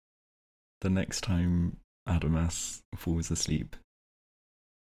the next time Adamas falls asleep,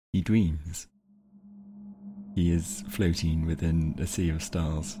 he dreams. He is floating within a sea of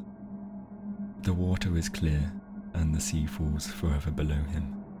stars. The water is clear, and the sea falls forever below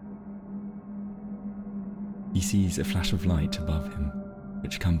him. He sees a flash of light above him,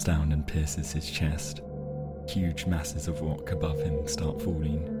 which comes down and pierces his chest. Huge masses of rock above him start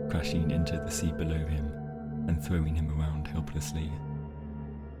falling, crashing into the sea below him, and throwing him around helplessly.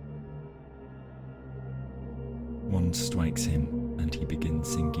 One strikes him, and he begins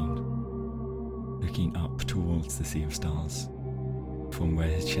sinking, looking up towards the sea of stars. From where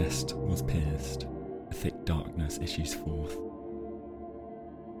his chest was pierced, a thick darkness issues forth.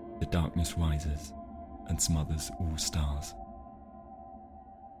 The darkness rises and smothers all stars.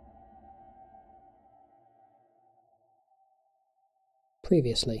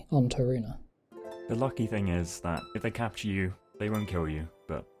 Previously on Taruna. The lucky thing is that if they capture you, they won't kill you,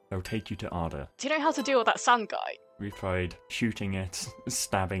 but they'll take you to Arda. Do you know how to deal with that sand guy? We've tried shooting it,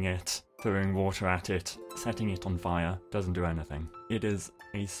 stabbing it, throwing water at it, setting it on fire. Doesn't do anything. It is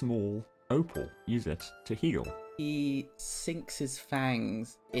a small opal. Use it to heal. He sinks his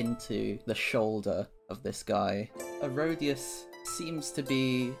fangs into the shoulder of this guy. Arodius seems to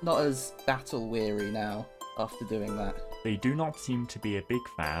be not as battle-weary now after doing that. They do not seem to be a big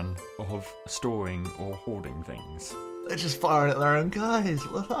fan of storing or hoarding things. They're just firing at their own guys,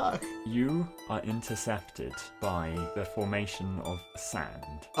 what the fuck? You are intercepted by the formation of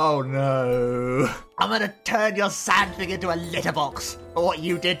sand. Oh no. I'm gonna turn your sand thing into a litter box for what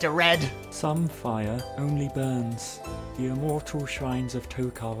you did to Red. Some fire only burns. The immortal shrines of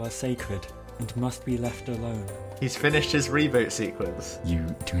Tokar are sacred and must be left alone. He's finished his reboot sequence. You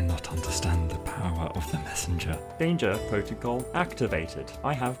do not understand the power of the messenger. Danger protocol activated.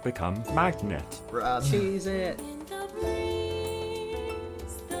 I have become magnet. Run. Cheese it.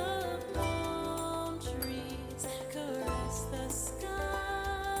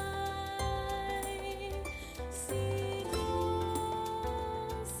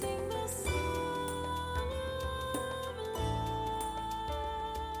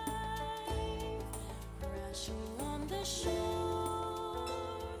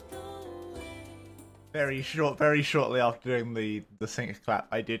 Very shortly after doing the sync clap,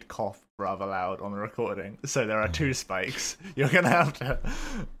 I did cough rather loud on the recording. So there are two spikes. You're going to have to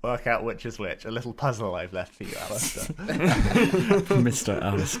work out which is which. A little puzzle I've left for you, Alistair. Mr.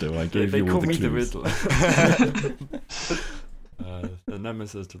 Alistair, I gave They you all call the me clues. the Riddler. The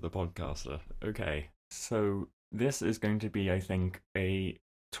nemesis to the podcaster. Okay, so this is going to be, I think, a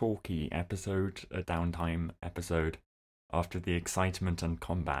talky episode, a downtime episode after the excitement and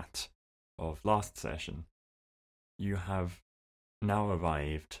combat of last session. You have now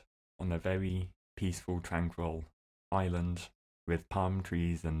arrived on a very peaceful, tranquil island with palm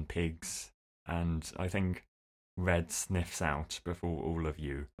trees and pigs, and I think Red sniffs out before all of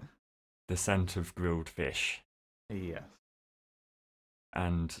you the scent of grilled fish. Yes.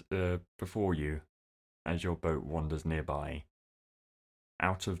 And before you, as your boat wanders nearby,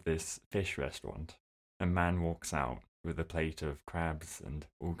 out of this fish restaurant, a man walks out with a plate of crabs and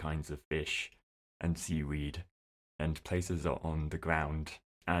all kinds of fish and seaweed, and places it on the ground,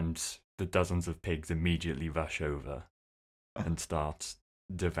 and the dozens of pigs immediately rush over and start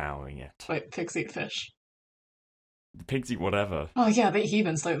devouring it. Wait, pigs eat fish. The pigs eat whatever. Oh yeah, they eat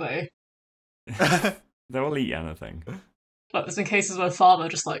humans, don't they? They'll eat anything. Like, there's been cases where a farmer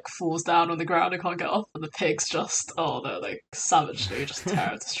just, like, falls down on the ground and can't get off, and the pigs just, they're, like, savagely just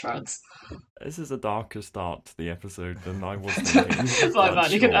tear it to shreds. This is a darker start to the episode than I was thinking. Fine,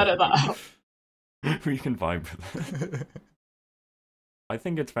 man, you can edit that out. We can vibe with it. I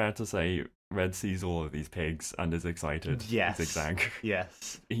think it's fair to say Red sees all of these pigs and is excited. Yes. Zigzag.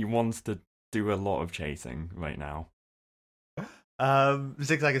 Yes. He wants to do a lot of chasing right now.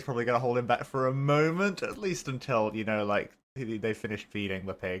 Zigzag is probably going to hold him back for a moment, at least until, they finish feeding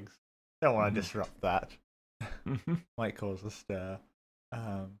the pigs. Don't want to disrupt that. Might cause a stir.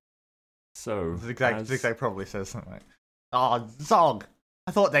 So, Zigzag probably says something like, "Oh, Zog,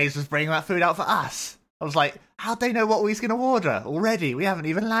 I thought Daze was bringing that food out for us." I was like, how'd they know what we was going to order already? We haven't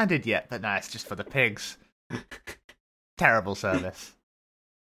even landed yet. But no, it's just for the pigs. Terrible service.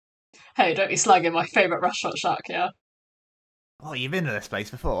 Hey, don't be slagging my favourite restaurant shack, yeah? Oh, you've been to this place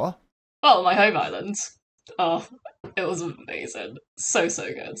before? Well, my home island. Oh, it was amazing. So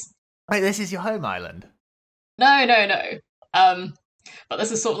good. Wait, this is your home island? No. But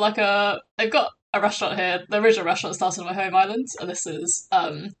this is sort of like they've got a restaurant here. The original restaurant started on my home island, and this is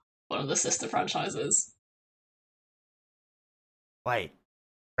one of the sister franchises. Wait,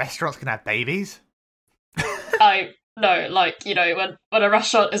 restaurants can have babies? No, like, when a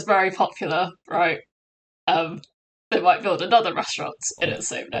restaurant is very popular, right? They might build another restaurant in its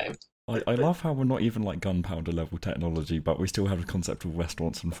same name. I love how we're not even like gunpowder level technology, but we still have a concept of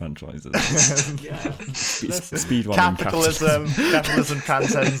restaurants and franchises. Yeah. Speed running Capitalism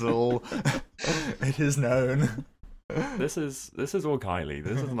transcends all. It is known. This is all Kylie.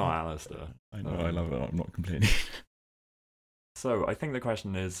 This is not Alistair. I know, I love it. I'm not complaining. So I think the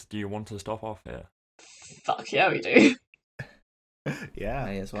question is, do you want to stop off here? Fuck yeah, we do. Yeah,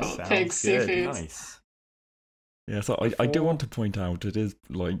 May as well. sounds Pigs, good. seafood. Nice. Yeah, so I do want to point out, it is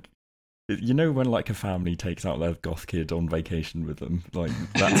like, you know when like a family takes out their goth kid on vacation with them, like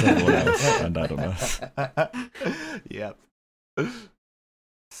that's everyone else and Adamas. Yep.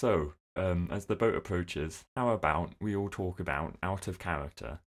 So, as the boat approaches, how about we all talk about, out of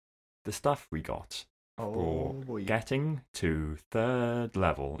character, the stuff we got for boy. getting to 3rd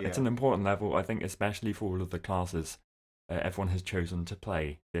level. It's an Yeah. important level, I think, especially for all of the classes everyone has chosen to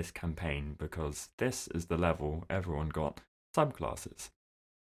play this campaign, because this is the level everyone got subclasses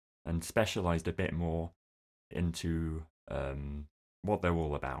and specialized a bit more into what they're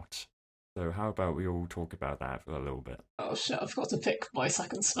all about. So how about we all talk about that for a little bit? Oh shit, I forgot to pick my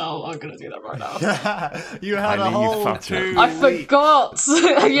second spell. I'm gonna do that right now. You had Kylie, a you whole fucked 2 it. I weeks. forgot!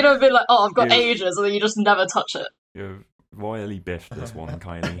 Been like, oh, I've got You- ages, and then you just never touch it. You've royally biffed this one,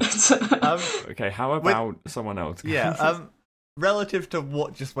 Kylie. Okay, how about someone else? Yeah, relative to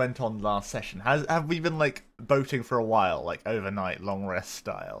what just went on last session, have we been like boating for a while, like overnight long rest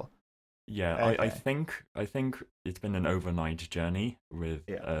style? Yeah, Okay. I think it's been an overnight journey with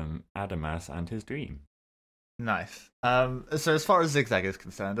Yeah. Adamas and his dream. Nice. So as far as Zigzag is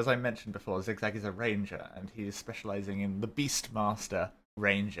concerned, as I mentioned before, Zigzag is a ranger, and he's specializing in the Beastmaster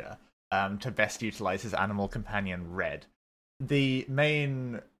Ranger, to best utilize his animal companion Red. The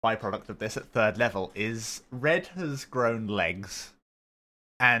main byproduct of this at 3rd level is Red has grown legs,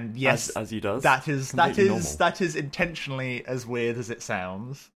 and yes, as he does. that is Completely normal. that is intentionally as weird as it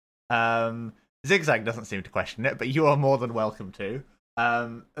sounds. Zigzag doesn't seem to question it, but you are more than welcome to.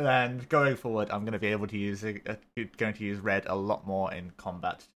 And going forward, I'm going to be able to use Red a lot more in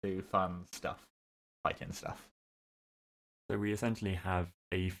combat to do fun stuff, fighting stuff. So we essentially have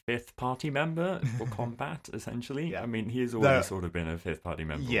a 5th party member for combat, essentially. Yeah. I mean, he's already No. sort of been a 5th party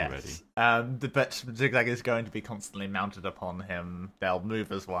member already. Yes. But Zigzag is going to be constantly mounted upon him. They'll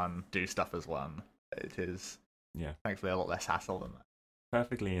move as one, do stuff as one. It is, Yeah. thankfully, a lot less hassle than that.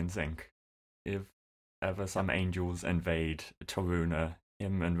 Perfectly in sync. If ever some angels invade Taruna,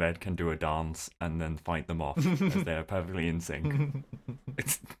 him and Red can do a dance and then fight them off, as they're perfectly in sync.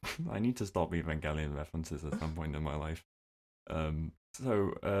 I need to stop Evangelion references at some point in my life.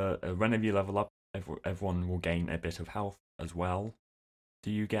 So whenever you level up, everyone will gain a bit of health as well.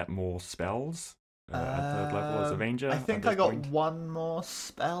 Do you get more spells at 3rd level as a ranger? I at think this I got point? one more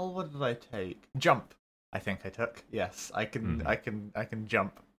spell. What did I take? Jump. I think I took. Yes, I can. I can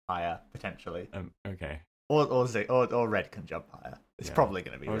jump higher potentially. Okay. Or Red can jump higher. It's Yeah. probably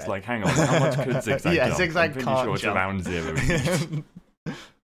going to be. I was Red. like, hang on, how much could Zigzag Yeah, jump? Zigzag I'm pretty can't sure it's jump. around 0.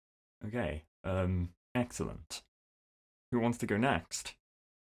 Okay. Excellent. Who wants to go next?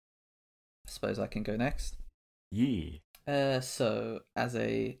 I suppose I can go next. Yee. So, as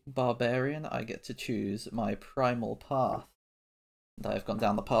a barbarian, I get to choose my primal path. And I've gone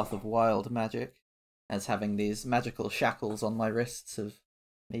down the path of wild magic, as having these magical shackles on my wrists have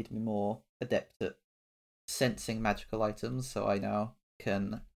made me more adept at sensing magical items, so I now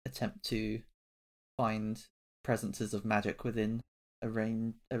can attempt to find presences of magic within a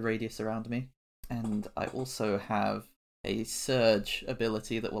radius around me. And I also have a surge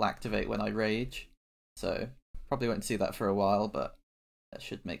ability that will activate when I rage, so probably won't see that for a while, but that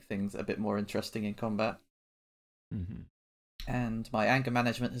should make things a bit more interesting in combat. Mm-hmm. And my anger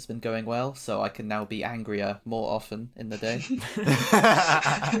management has been going well, so I can now be angrier more often in the day.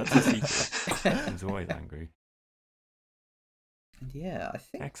 That's a secret. He's always angry. And yeah, I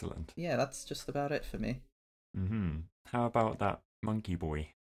think Excellent. that's just about it for me. Mm-hmm. How about that monkey boy?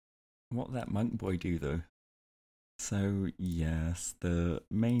 What that monk boy do though? So yes, the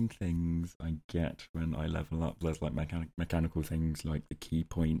main things I get when I level up, there's like mechanical things like the key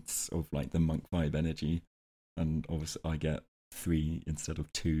points of like the monk vibe energy, and obviously I get 3 instead of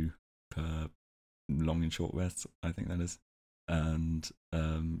 2 per long and short rests, I think that is, and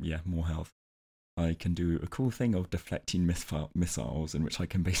more health. I can do a cool thing of deflecting missiles, in which I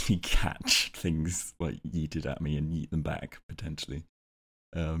can basically catch things like yeeted at me and yeet them back potentially.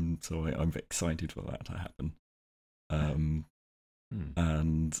 So I'm excited for that to happen. And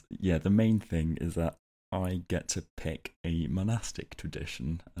yeah, the main thing is that I get to pick a monastic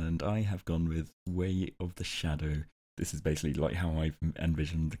tradition, and I have gone with Way of the Shadow. this is basically like how I've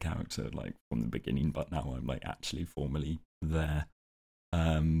envisioned the character like from the beginning, but now I'm like actually formally there.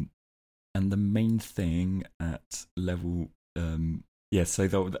 And the main thing at level so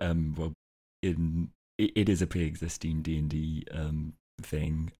well it is a pre-existing D&D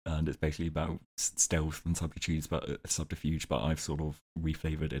thing, and it's basically about stealth and subterfuge, but I've sort of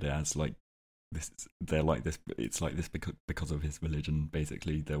reflavored it as like they're like this, it's like this because of his religion.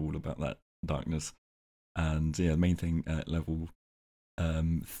 Basically they're all about that darkness. And the main thing at level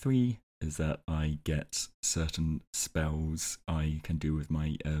 3 is that I get certain spells I can do with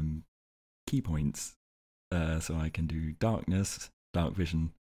my key points. So I can do darkness, dark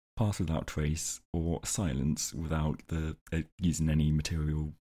vision, pass without trace, or silence without using any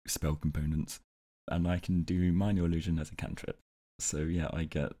material spell components. And I can do minor illusion as a cantrip. So yeah, I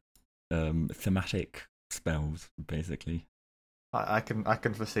get thematic spells basically. I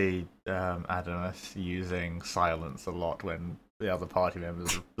can foresee Adamus using silence a lot when the other party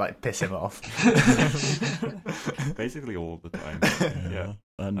members like piss him off. Basically all the time. Yeah.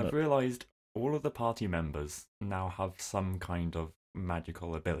 And I've realised all of the party members now have some kind of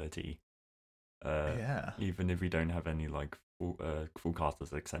magical ability. Yeah. Even if we don't have any like full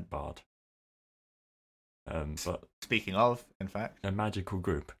casters except Bard. But Speaking of, in fact, a magical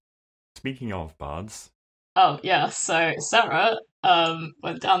group. Speaking of bards, Oh, yeah, so Sarah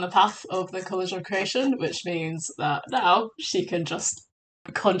went down the path of the College of Creation, which means that now she can just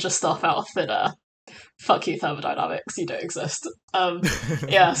conjure stuff out of thin air. Fuck you, thermodynamics, you don't exist.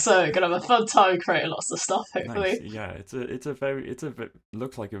 Yeah, so gonna have a fun time creating lots of stuff, hopefully. nice. Yeah,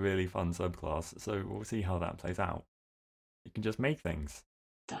 looks like a really fun subclass. So we'll see how that plays out. You can just make things.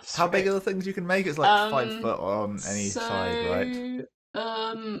 That's how big right. are the things you can make? It's like 5 foot on any side, right?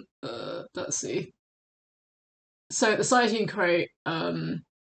 Let's see. So the size you can create,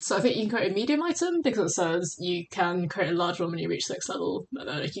 so I think you can create a medium item because it says you can create a large one when you reach 6th level, and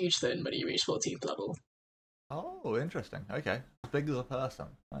then a huge thing when you reach 14th level. Oh, interesting. Okay. As big as a person.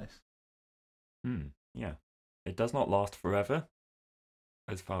 Nice. Yeah. It does not last forever,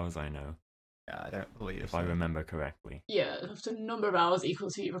 as far as I know, Yeah, I don't believe if so. I remember correctly. Yeah, after a number of hours equal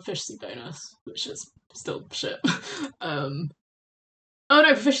to your proficiency bonus, which is still shit. Oh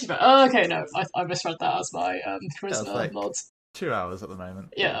no, proficiency bonus. Oh, okay, no, I misread that as my charisma like- mod. 2 hours at the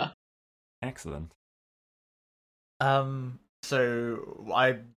moment. Yeah. Excellent.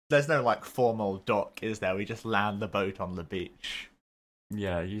 So there's no like formal dock, is there? We just land the boat on the beach.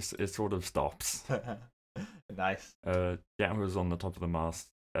 Yeah, it sort of stops. Nice. Jan was on the top of the mast.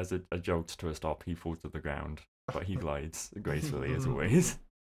 As it jolts to a stop, he falls to the ground, but he glides gracefully as always.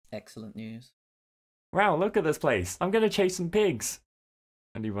 Excellent news. Wow, look at this place! I'm gonna chase some pigs!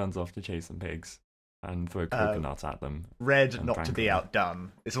 And he runs off to chase some pigs and throw coconuts at them. Red, And not to be Franklin.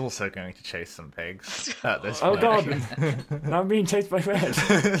 outdone, is also going to chase some pigs at this Oh point. god! Now I'm being chased by Red!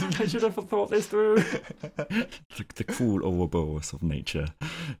 I should have thought this through! the cruel Ouroboros of nature.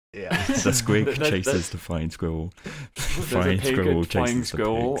 Yeah. The squig There's- chases the flying squirrel. The There's a flying pig squirrel flying chases the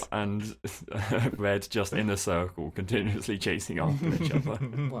squirrel pigs. and Red just in a circle, continuously chasing after each other.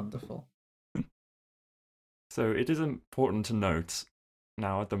 Wonderful. So it is important to note,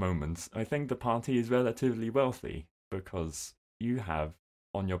 now at the moment, I think the party is relatively wealthy because you have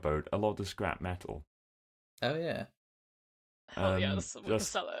on your boat a lot of scrap metal. Oh yeah. Hell yeah, we can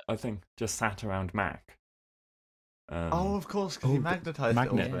just- sell it. I think just sat around Mac. Oh, of course, because Oh, he the magnetized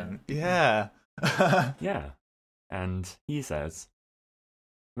magnet. it all then. Yeah. Yeah. And he says,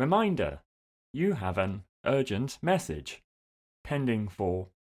 "Reminder, you have an urgent message pending for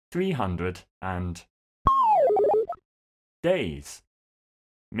 300 and days.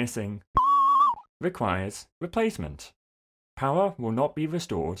 Missing. Requires replacement. Power will not be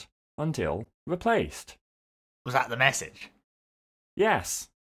restored until replaced." Was that the message? Yes.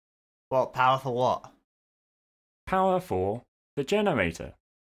 What, power for what? Power for the generator.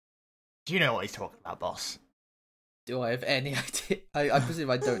 Do you know what he's talking about, boss? Do I have any idea? I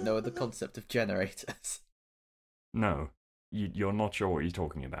presume I don't know the concept of generators. No, you're not sure what you're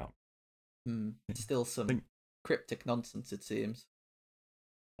talking about. Still some think- cryptic nonsense, it seems.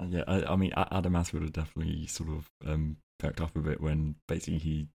 Yeah, I mean, Adamas would have definitely sort of perked up a bit when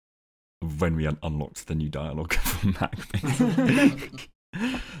basically when we unlocked the new dialogue from Mac. basically.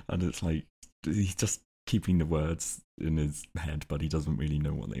 And it's like, he's just keeping the words in his head, but he doesn't really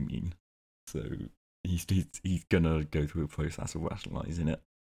know what they mean. So he's gonna go through a process of rationalizing it.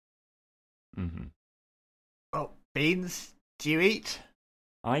 Mm-hmm. Well, beans, do you eat?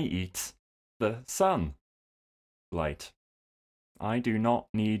 I eat the sun light. I do not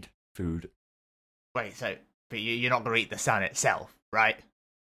need food. Wait, but you're not going to eat the sun itself, right?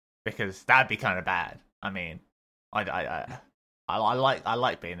 Because that'd be kind of bad. I mean, I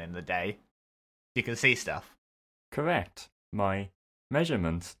like being in the day. You can see stuff. Correct. My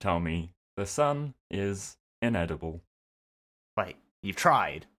measurements tell me the sun is inedible. Wait, you've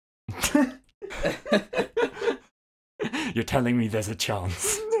tried? You're telling me there's a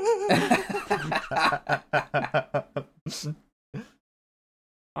chance.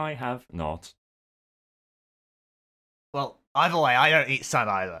 I have not. Well, either way, I don't eat sun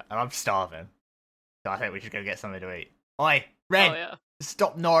either, and I'm starving. So I think we should go get something to eat. Oi, Red! Oh yeah.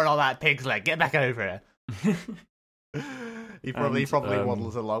 Stop gnawing on that pig's leg. Get back over here. He probably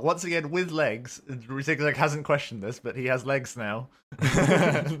waddles along once again with legs. Zigzag hasn't questioned this, but he has legs now.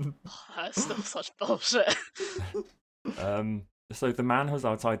 That's still such bullshit. So the man who's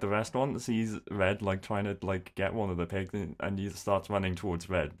outside the restaurant sees Red like trying to like get one of the pigs, and he starts running towards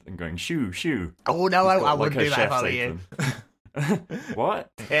Red and going shoo shoo. Oh no, He's got, I like, wouldn't a do that if chef's I were you. apron. What?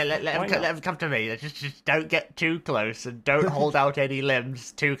 Yeah, let him come to me. Just don't get too close and don't hold out any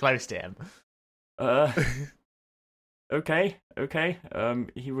limbs too close to him. Okay.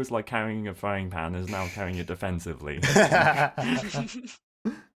 He was like carrying a frying pan, is now carrying it defensively.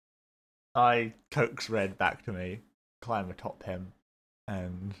 I coax Red back to me, climb atop him,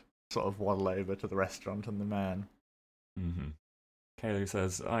 and sort of waddle over to the restaurant and the man. Mm-hmm. Kaylee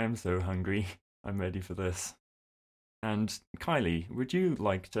says, I am so hungry. I'm ready for this. And Kylie, would you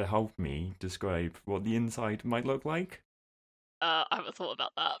like to help me describe what the inside might look like? I haven't thought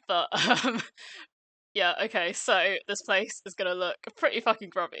about that, but yeah, okay, so this place is gonna look pretty fucking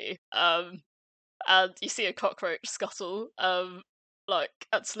grubby. And you see a cockroach scuttle, like,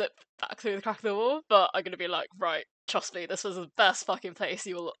 and slip back through the crack of the wall, but I'm gonna be like, right, trust me, this was the best fucking place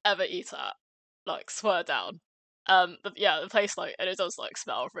you will ever eat at. Like, swear down. But yeah, the place, like, and it does, like,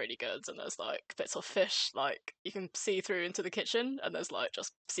 smell really good, and there's, like, bits of fish, like, you can see through into the kitchen, and there's, like,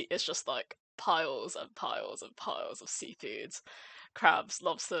 it's just, like, piles and piles and piles of seafoods. Crabs,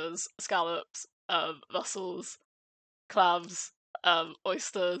 lobsters, scallops, mussels, clams,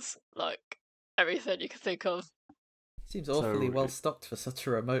 oysters, like, everything you can think of. Seems awfully So- well stocked for such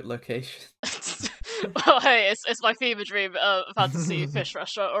a remote location. Well, hey, it's my fever dream fantasy fish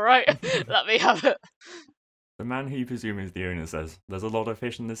restaurant, alright? Let me have it. The man who you presume is the owner says, there's a lot of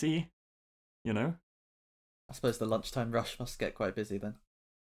fish in the sea, you know? I suppose the lunchtime rush must get quite busy then.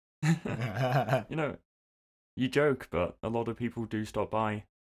 You know, you joke, but a lot of people do stop by.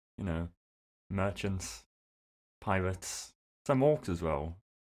 You know, merchants, pirates, some orcs as well,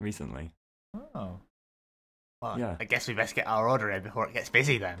 recently. Oh. Well, Yeah. I guess we best get our order in before it gets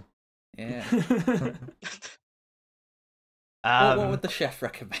busy then. Yeah. Um, What would the chef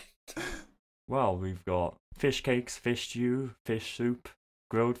recommend? Well, we've got fish cakes, fish stew, fish soup,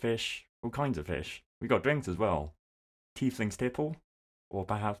 grilled fish, all kinds of fish. We got drinks as well. Tiefling's tipple, or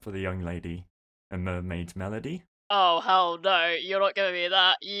perhaps for the young lady, a mermaid's melody. Oh, hell no, you're not giving me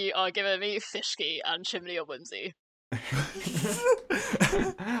that. You are giving me Fishki and Chimney of Whimsy.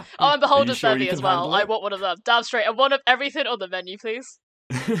 Oh, I'm Beholder's sure you Bevy can as well. handle I it? want one of them. Damn straight. And one of everything on the menu, please.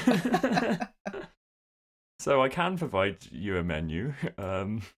 So I can provide you a menu.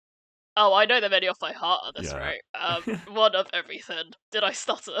 Oh, I know the menu off by heart at this Yeah. rate. One of everything. Did I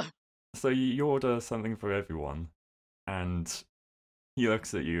stutter? So you order something for everyone, and he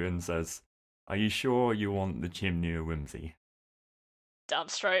looks at you and says, "Are you sure you want the chimney of whimsy?" Damn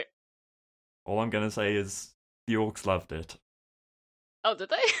straight. All I'm gonna say is the orcs loved it. Oh, did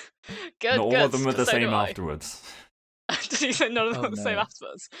they? Good, Not good. all of them were the 'cause so same do I. afterwards. Did you say none of them Oh, were the same no.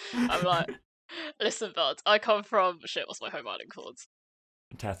 afterwards? I'm like, listen, bud, I come from... Shit, what's my home island called?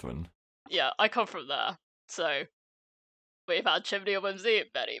 Tethrin. Yeah, I come from there. So, we've had Chimney of Whimsy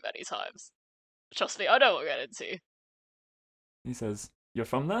many, many times. Trust me, I know what we're getting into. He says, "You're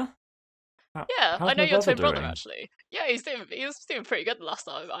from there?" Yeah, How's I know my your twin brother, doing? actually. Yeah, he was doing pretty good the last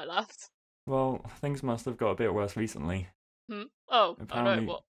time I left. Well, things must have got a bit worse recently. Oh, I know Apparently,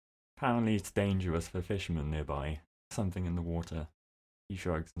 what. apparently it's dangerous for fishermen nearby. Something in the water. He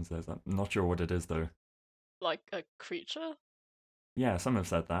shrugs and says, "I'm not sure what it is though." Like a creature? Yeah, some have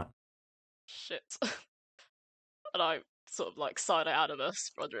said that. Shit. And I sort of like side eye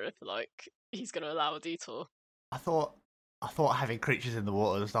animus, wondering if like he's gonna allow a detour. I thought having creatures in the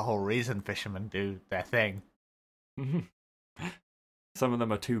water was the whole reason fishermen do their thing. Some of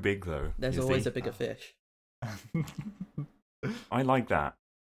them are too big though. There's you always see. a bigger fish. I like that.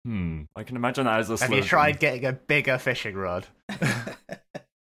 I can imagine that as a Have slogan. you tried getting a bigger fishing rod?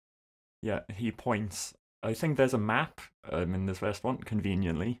 Yeah, he points. I think there's a map in this restaurant,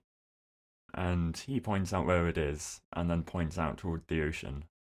 conveniently. And he points out where it is, and then points out toward the ocean,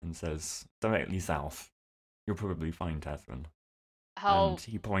 and says, directly south. You'll probably find Tethrin. How And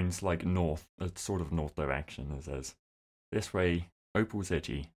he points like north, a sort of north direction, and says, "This way, Opal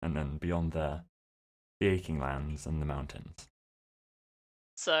City, and then beyond there, the Aching Lands and the mountains."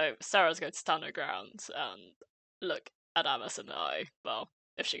 so Sarah's going to stand her ground and look at Amos in the eye. Well,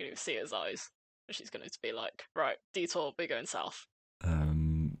 if she can even see his eyes, she's going to be like, right, detour, we're going south.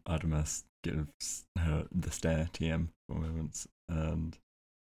 Adamas gives her the stare TM for a moment and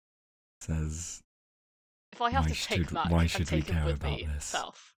says, If I have Why to take should- Mac why and should we take him care with about me this?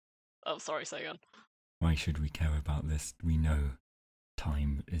 south. Oh, sorry, say again. "Why should we care about this? We know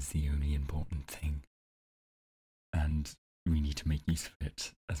time is the only important thing. And we need to make use of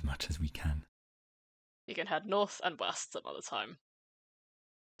it as much as we can." You can head north and west some other time.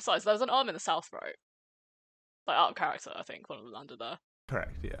 Besides, there's an arm in the south, right? Like, out of character, I think, one of them landed there.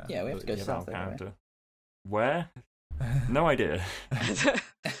 Correct, yeah. Yeah, we have to go Yeah, south out of anyway. character. Where? No idea.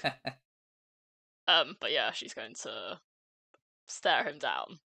 But yeah, she's going to stare him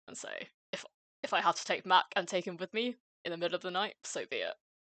down and say, if I have to take Mac and take him with me in the middle of the night, so be it.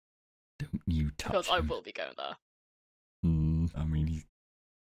 Don't you touch Because I him. will be going there. I mean, he's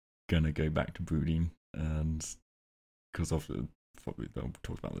gonna go back to brooding, and because of the, probably they'll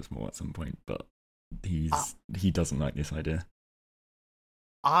talk about this more at some point, but he doesn't like this idea.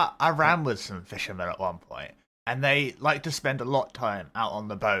 I ran with some fishermen at one point, and they like to spend a lot of time out on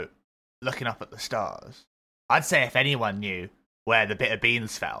the boat looking up at the stars. I'd say if anyone knew where the bit of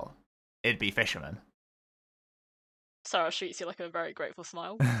beans fell, it'd be fishermen. Sarah shoots you like a very grateful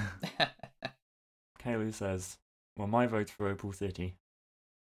smile. Kaelu says, "Well, my vote's for Opal City."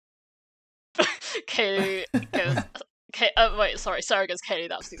 Kaylee goes. Wait, sorry. Sarah goes, Kaylee,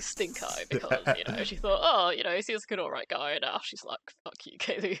 the absolute stink eye, because, she thought, oh, he seems like an alright guy, and now she's like, fuck you,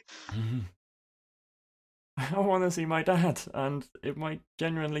 Kaylee. I want to see my dad, and it might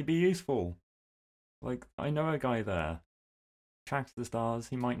genuinely be useful. Like, I know a guy there. Tracks the stars,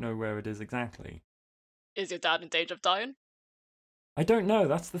 he might know where it is exactly. Is your dad in danger of dying? I don't know,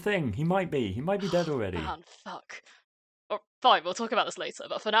 that's the thing. He might be. He might be dead already. Man, fuck. Or, fine, we'll talk about this later,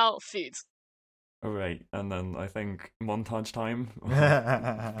 but for now, food. Alright, and then I think montage time.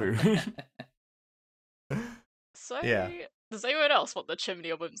 Boo. So, Yeah. does anyone else want the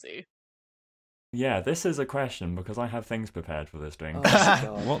chimney or whimsy? Yeah, this is a question because I have things prepared for this drink. Oh my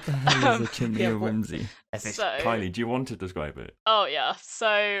god. What the hell is a chimney yeah, of what- whimsy? So, Kylie, do you want to describe it? oh yeah,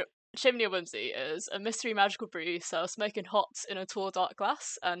 so Chimney or Whimsy is a mystery magical brew served smoking hot in a tall dark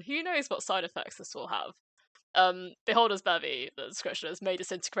glass, and who knows what side effects this will have. Beholder's Bevy, the description is may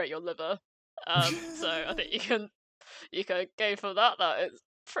disintegrate your liver. So I think you can go for that. That is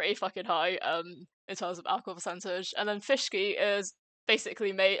pretty fucking high in terms of alcohol percentage. And then Fishki is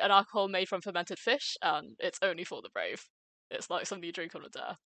basically an alcohol made from fermented fish, and it's only for the brave. It's like something you drink on a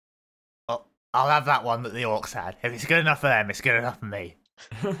dare. Oh, I'll have that one that the orcs had. If it's good enough for them, it's good enough for me.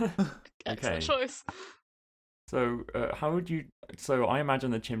 Excellent Okay. choice. So, how would you? So, I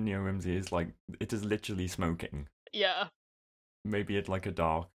imagine the chimney or whimsy is like it is literally smoking. Yeah, Maybe it's like a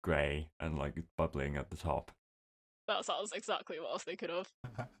dark grey and like bubbling at the top. that sounds exactly what I was thinking of.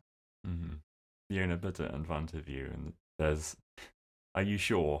 Mm-hmm. Fiona puts it in front of you and says, "Are you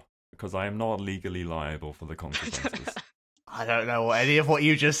sure? Because I am not legally liable for the consequences." I don't know what any of what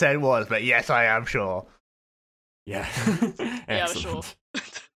you just said was, but yes, I am sure. Yeah. Yeah, sure.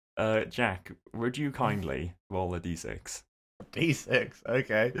 Excellent. Jack, would you kindly roll a d6? D6,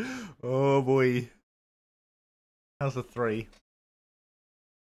 okay. Oh boy. How's a 3?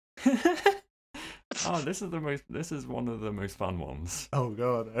 Oh, this is one of the most fun ones. Oh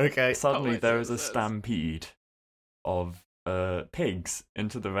god, okay. Suddenly wait, there so is a this is- stampede of pigs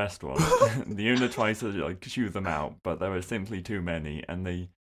into the restaurant. The owner tries to like shoo them out, but there are simply too many, and they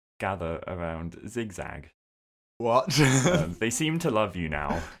gather around Zigzag. What? They seem to love you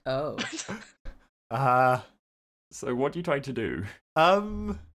now. Oh. So what do you try to do?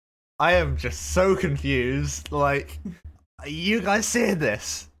 I am just so confused. Like, are you guys seeing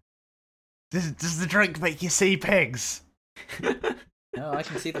this? Does the drink make you see pigs? No, I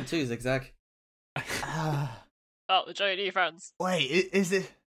can see them too, Zigzag. Oh, the joy of new friends. Wait, is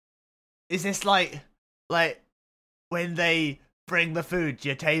this like when they bring the food to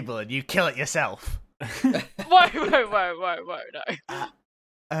your table and you kill it yourself? Whoa, no.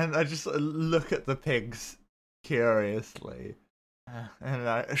 And I just sort of look at the pigs curiously, and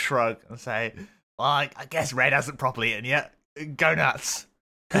I shrug and say, "Well, I guess Red hasn't properly eaten yet. Go nuts!"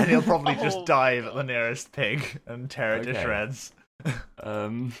 And he'll probably Oh just dive at the nearest pig and tear it to Okay. shreds.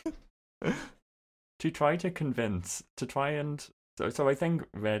 To try to convince, to try and so I think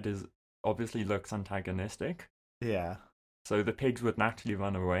Red obviously looks antagonistic. Yeah. So the pigs would naturally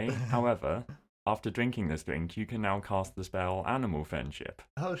run away. However, after drinking this drink, you can now cast the spell Animal Friendship.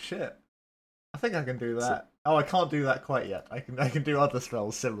 Oh shit! I think I can do that. I can't do that quite yet. I can do other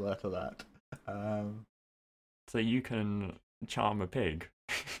spells similar to that. So you can charm a pig.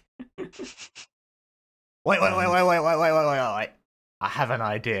 Wait! I have an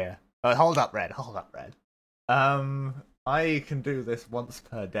idea. Hold up, Red. I can do this once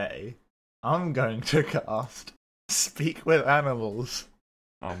per day. I'm going to cast Speak with Animals.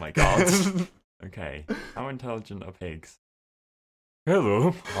 Oh my god. Okay, how intelligent are pigs?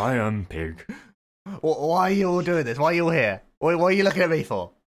 Hello, I am Pig. Why are you all doing this? Why are you all here? What are you looking at me for?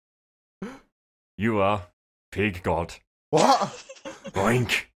 You are Pig God. What?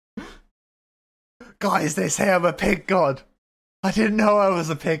 Boink. Guys, they say I'm a pig god. I didn't know I was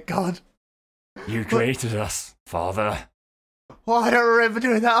a pig god. You created us, Father. Well, I don't remember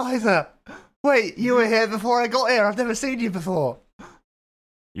doing that either. Wait, you were here before I got here. I've never seen you before.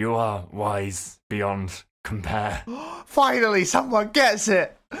 You are wise beyond compare. Finally, someone gets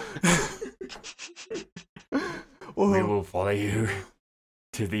it. We will follow you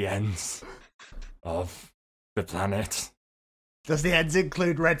to the ends of the planet. Does the ends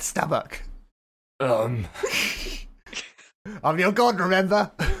include Red Stomach? Um, I'm your god,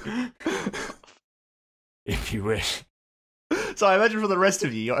 remember? if you wish. So I imagine for the rest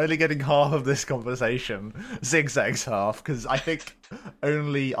of you, you're only getting half of this conversation. Zigzag's half, because I think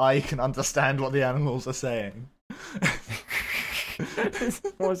only I can understand what the animals are saying.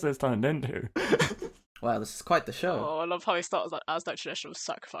 What's this turned into? Wow, this is quite the show. Oh, I love how he starts like as that tradition of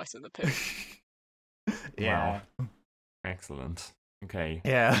sacrificing the pig. Yeah. Wow. Excellent. Okay.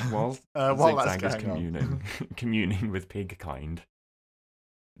 Yeah. While While that's Zigzag is going on. communing with pig kind,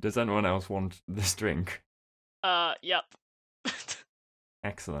 does anyone else want this drink? Yep.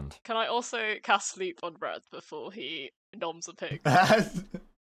 Excellent. Can I also cast sleep on Red before he noms a pig?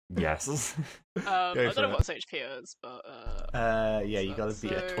 Yes. I don't for know it. what his HP is, but Yeah, you gotta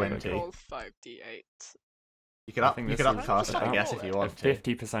beat a so 20. roll 5d8. You can I up, think you this can is upcast it, I about guess, if you A want to.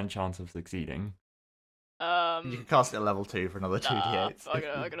 50% chance of succeeding. You can cast it at level 2 for another 2d8.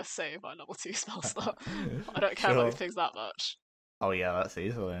 I'm gonna save my level 2 spell slot. I don't care about Sure. these things that much. Oh yeah, that's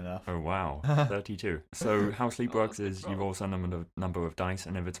easily enough. Oh wow, 32. So how sleep Oh, works that's a is good you roll. roll some number of dice,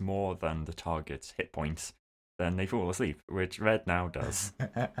 and if it's more than the target's hit points, then they fall asleep, which Red now does.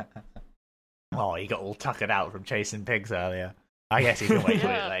 Oh, he got all tuckered out from chasing pigs earlier. I guess he can wait till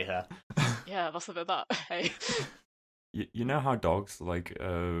Yeah. later. Yeah, that's a bit that. Hey. You know how dogs like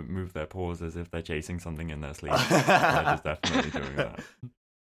move their paws as if they're chasing something in their sleep? Red is definitely doing that.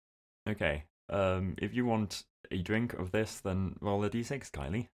 Okay. If you want a drink of this, then roll a d6,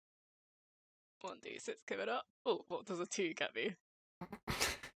 Kylie. 1d6 coming up. Oh, what does a 2 get me?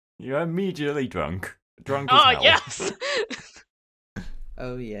 You're immediately drunk. Drunk as Oh, hell. yes!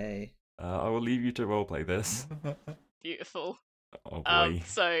 Oh yay. I will leave you to roleplay this. Beautiful. Oh boy.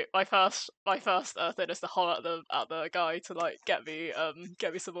 So my first thing is to holler at the guy to like get me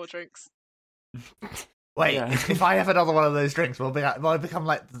some more drinks. Wait, Yeah. if I have another one of those drinks, will I become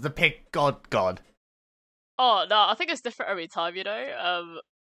like the pig god? Oh no, I think it's different every time, you know.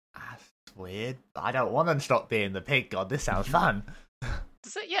 That's weird. I don't want to stop being the pig god. This sounds fun.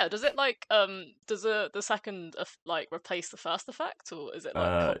 Does it? Yeah. Does it like does the second like replace the first effect, or is it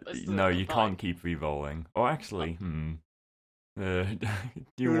like? No, you can't keep re-rolling. Or actually, do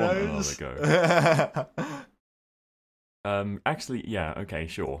you Who want knows? another go? Actually, yeah, okay,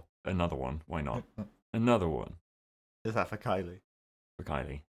 sure. Another one. Why not? Another one Is that for Kylie? for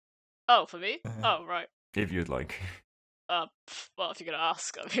Kylie, Oh, for me? Oh, right. if you'd like. Well, if you're gonna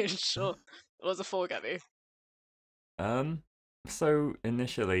ask, I mean, sure. What does a 4 get me? So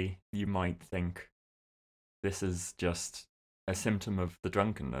initially you might think this is just a symptom of the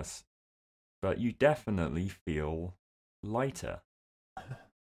drunkenness, but you definitely feel lighter.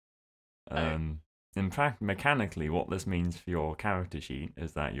 In fact, mechanically, what this means for your character sheet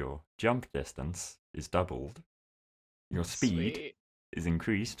is that your jump distance is doubled, your speed Sweet. is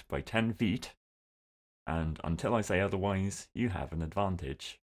increased by 10 feet, and until I say otherwise, you have an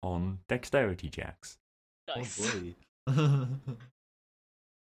advantage on dexterity checks. Nice. Oh boy.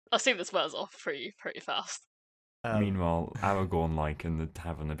 I assume this wears off pretty fast. Meanwhile, Aragorn, like in the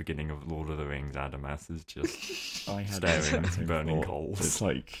tavern at the beginning of Lord of the Rings, Adamas is just I had staring the at same burning thought. coals. It's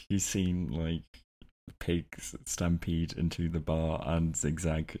like he's seen like pigs stampede into the bar and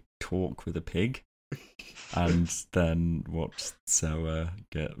Zigzag talk with a pig, and then watch Sarah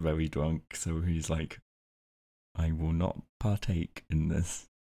get very drunk. So he's like, "I will not partake in this."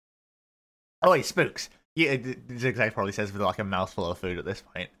 Oh, wait, Spooks. Zigzag probably says with like a mouthful of food at this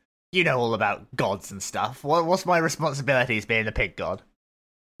point. You know all about gods and stuff. What's my responsibilities being a pig god?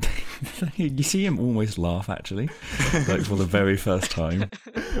 You see him almost laugh, actually, like for the very first time.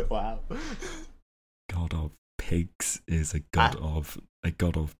 Wow. God of pigs is a god of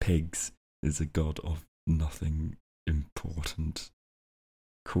pigs is a god of nothing important.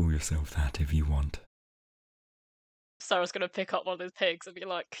 Call yourself that if you want. Sarah's gonna pick up one of those pigs and be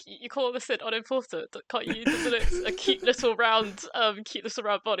like, "You call this unimportant? Can't you? Doesn't it a cute little round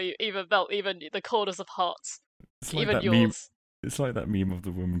body even melt even the coldest of hearts, It's like even that yours?" meme. It's like that meme of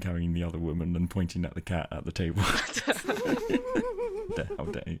the woman carrying the other woman and pointing at the cat at the table. How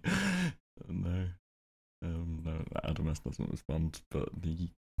dare you? No. No, Adamus doesn't respond, but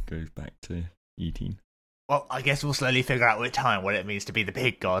he goes back to eating. Well, I guess we'll slowly figure out with time what it means to be the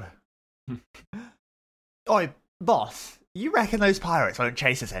pig god. Oi, boss, you reckon those pirates won't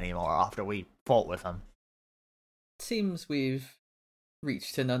chase us anymore after we fought with them? Seems we've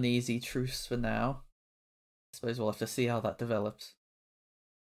reached an uneasy truce for now. I suppose we'll have to see how that develops.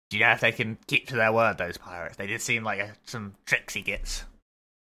 Do you know if they can keep to their word, those pirates? They did seem like some tricksy gits.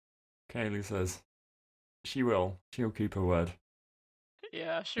 Kaylee says, she will. She'll keep her word.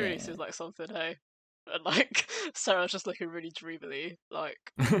 Yeah, she really Yeah. seems like something, hey. And like Sarah's just looking really dreamily,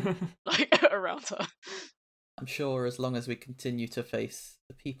 like around her. I'm sure as long as we continue to face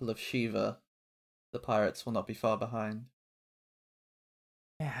the people of Shiva, the pirates will not be far behind.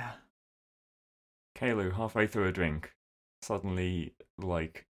 Yeah. Kalu, halfway through a drink, suddenly,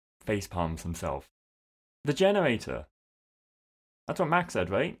 face palms himself. The generator! That's what Max said,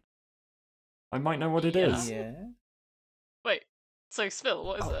 right? I might know what it Yeah. is. Yeah. Wait, so Spill,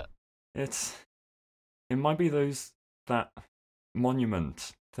 what is it? It might be that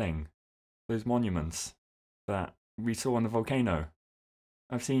monument thing. Those monuments that we saw on the volcano.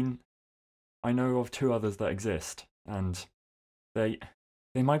 I know of 2 others that exist, and they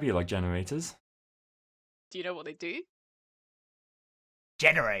might be like generators. Do you know what they do?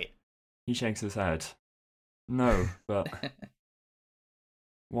 Generate. He shakes his head. No, but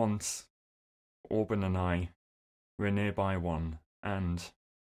once Auburn and I were nearby one, and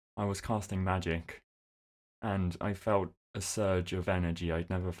I was casting magic, and I felt a surge of energy I'd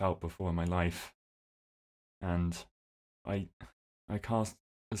never felt before in my life. And I cast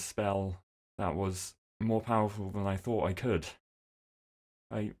a spell that was more powerful than I thought I could.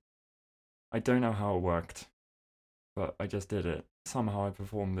 I don't know how it worked, but I just did it. Somehow I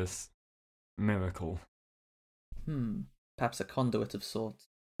performed this miracle. Perhaps a conduit of sorts,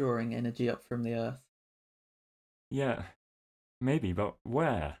 drawing energy up from the earth. Yeah, maybe, but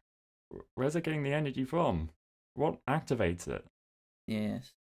where? Where's it getting the energy from? What activates it?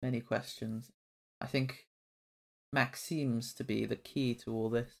 Yes, many questions. I think Max seems to be the key to all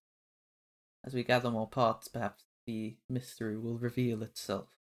this. As we gather more parts, perhaps the mystery will reveal itself.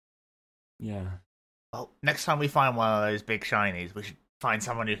 Yeah. Well, next time we find one of those big shinies, we should find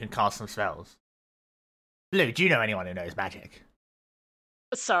someone who can cast some spells. Blue, do you know anyone who knows magic?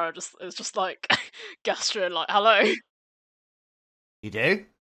 Sarah is just like gesturing like, hello. You do?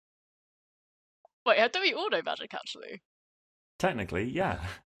 Wait, don't we all know magic actually? Technically, yeah.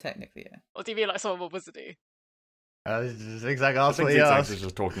 Technically, yeah. Or do you mean like someone more wizardy? Zigzag I asked think what he Zigzag's asked.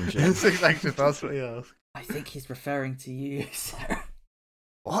 just talking shit. Zigzag just asked what he asked. I think he's referring to you, Sarah.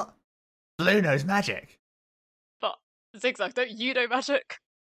 What? Blue knows magic? But Zigzag, don't you know magic?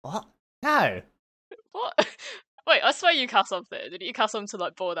 What? No. What? Wait, I swear you cast something. Did you cast something to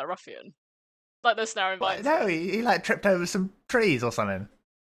like boil that ruffian? Like the snaring What? vines? No, he tripped over some trees or something.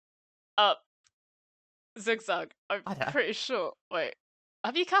 Zigzag, I'm I don't- pretty sure. Wait,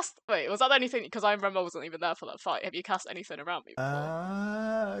 have you cast? Wait, was that anything? Because I remember I wasn't even there for that fight. Have you cast anything around me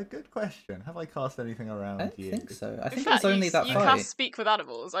before? Good question. Have I cast anything around I don't you? think so. I In think fact, it was only you, that you fight. cast speak with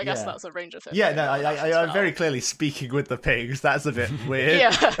animals. I guess Yeah. that's a ranger thing. Yeah, no, as I'm well. very clearly speaking with the pigs. That's a bit weird.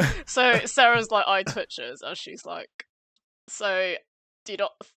 Yeah. So Sarah's like eye twitches as she's like, so do you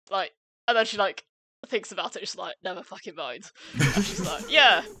not like? And then she like thinks about it. She's like, never fucking mind. And she's like,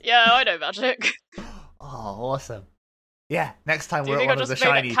 yeah, I know magic. Oh, awesome. Yeah, next time Do you we're at think I one of the just made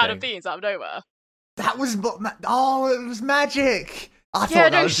shiny a can of things. beans out of nowhere? That was it was magic. I Yeah, thought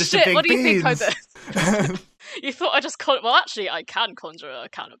that no was just shit. a big What do you beans. think I did? You thought I just well, actually, I can conjure a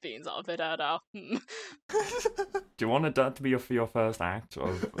can of beans out of thin air now. Do you want that to be your first act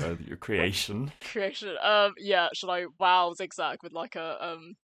of your creation? Creation. Yeah. Should I wow Zigzag with like a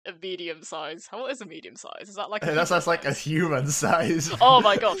medium size? What is a medium size? Is that like a That's human like a size? human size. Oh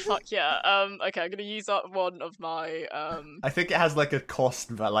my god! Fuck yeah. Okay, I'm gonna use up one of my I think it has like a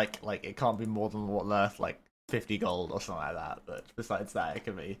cost, but like it can't be more than what worth like 50 gold or something like that. But besides that, it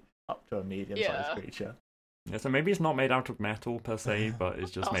can be up to a medium-sized Yeah. creature. Yeah, so maybe it's not made out of metal per se, but it's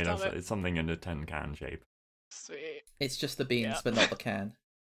just Oh, made damn out. it. It's something in a tin can shape. Sweet. It's just the beans, Yeah. but not the can.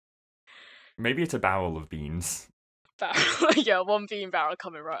 Maybe it's a barrel of beans. Barrel. Yeah, 1 bean barrel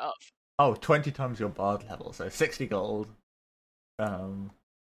coming right up. Oh, 20 times your bard level, so 60 gold.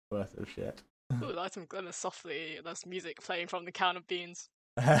 Worth of shit. Ooh, the item glimmers softly. There's music playing from the can of beans.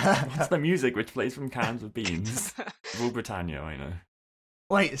 What's the music which plays from cans of beans? Rule Britannia, I know.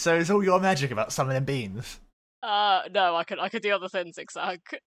 Wait, so it's all your magic about summoning beans? No, I could do other things, Zigzag.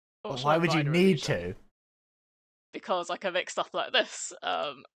 Or Well, should why I would you Minor need Illusion? to? Because I can make stuff like this.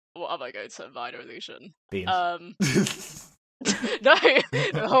 What am I going to Minor Illusion? Beans. No,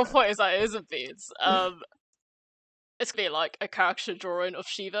 the whole point is that it isn't beans. It's gonna be like a caricature drawing of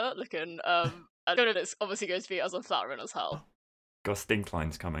Shiva looking, and it's obviously going to be as unflattering as hell. Got stink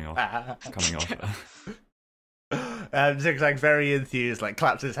lines coming off. Zigzag very enthused, like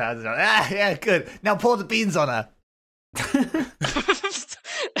claps his hands and like, yeah, good. Now pour the beans on her.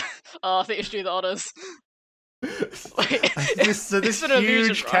 Oh, I think you should do the honours. Wait, this it's an illusion,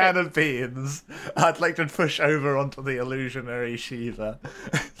 huge right? can of beans, I'd like to push over onto the illusionary Shiva.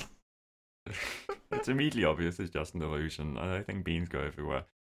 It's immediately obvious it's just an illusion. I don't think beans go everywhere.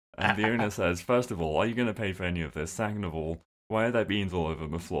 And the owner says, first of all, are you going to pay for any of this? Second of all, why are there beans all over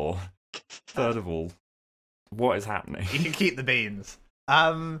the floor? Third of all, what is happening? You can keep the beans.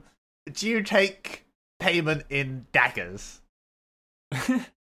 Do you take payment in daggers Do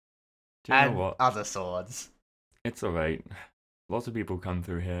you and know what? other swords? It's alright. Lots of people come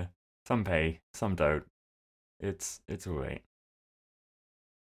through here. Some pay, some don't. It's alright.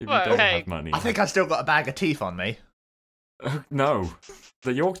 If you Well, don't hey. have money. I think I still got a bag of teeth on me. No.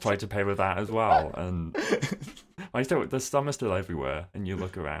 The Yorks tried to pay with that as well, and some are still everywhere, and you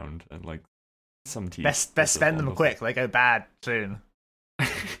look around and like some teeth. Best just spend on them the- quick. They go bad soon.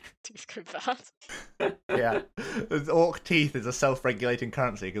 Teeth go bad. Yeah, the orc teeth is a self-regulating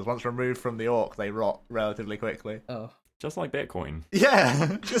currency because once removed from the orc, they rot relatively quickly. Oh, Just like Bitcoin.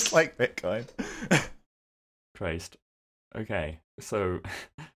 Yeah, just like Bitcoin. Christ. Okay, so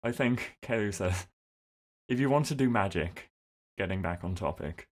I think Kelu says, if you want to do magic, getting back on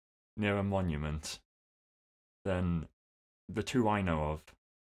topic, near a monument, then the two I know of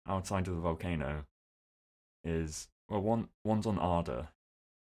outside of the volcano is, well, one's on Arda,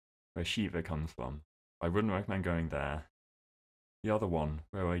 where Shiva comes from. I wouldn't recommend going there. The other one,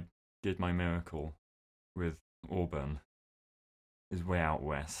 where I did my miracle with Auburn, is way out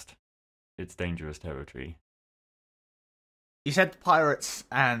west. It's dangerous territory. You said the pirates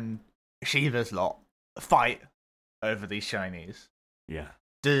and Shiva's lot fight over these shinies. Yeah.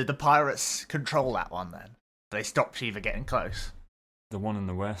 Do the pirates control that one then? Do they stop Shiva getting close? The one in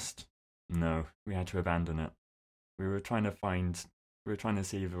the west? No, we had to abandon it. We were trying to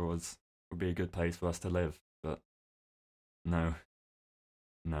see if it would be a good place for us to live, but no.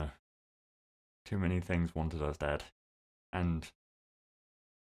 Too many things wanted us dead. And,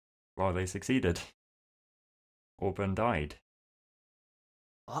 well, they succeeded. Auburn died,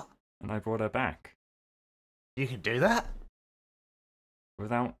 What? and I brought her back, You can do that?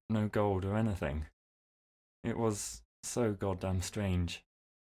 without no gold or anything. It was so goddamn strange.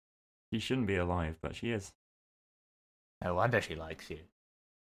 She shouldn't be alive, but she is. No wonder she likes you.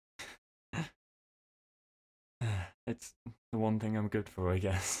 It's the one thing I'm good for, I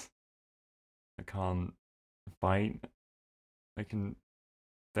guess. I can't fight. I can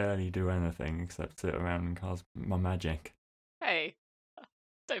barely do anything except sit around and cast my magic. Hey,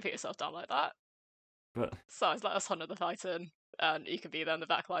 don't put yourself down like that. But Besides, let us honor the Titan, and you can be there in the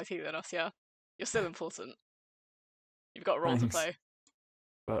backlight healing us, yeah? You're still important. You've got a role Thanks. to play.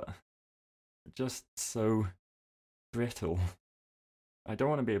 but just so brittle. I don't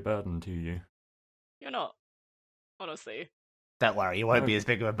want to be a burden to you. You're not. Honestly. Don't worry, you won't be Okay. as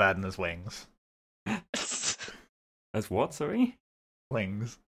big of a burden as wings. As what, sorry?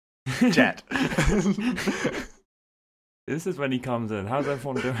 Wings. Jet. This is when he comes in. How's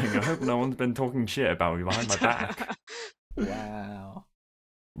everyone doing? I hope no one's been talking shit about me behind my back. wow.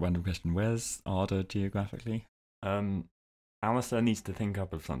 Random question: where's Arda geographically? Alistair needs to think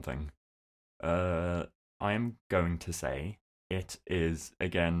up of something. I am going to say it is,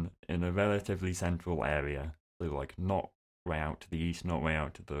 again, in a relatively central area. So, like, not way out to the east, not way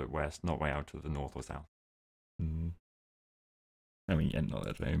out to the west, not way out to the north or south. I mean, yeah, not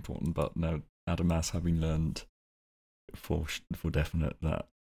that very important, but no, Adamas, having learned for definite that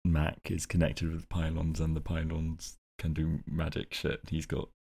Mac is connected with pylons and the pylons can do magic shit, he's got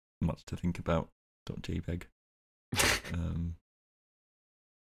much to think about. .jpeg.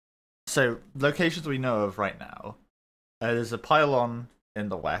 So, locations we know of right now. There's a pylon in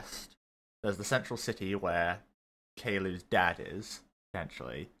the west. There's the central city where Kalu's dad is,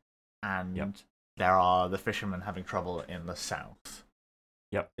 potentially. And Yep. there are the fishermen having trouble in the south.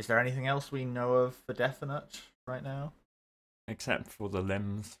 Yep. Is there anything else we know of for definite right now? Except for the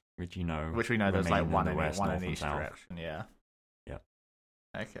limbs, which you know. Which we know there's like remain one in the west, one north, in and each south. direction, yeah. Yep.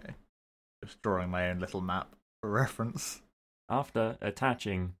 Okay. Just drawing my own little map for reference. After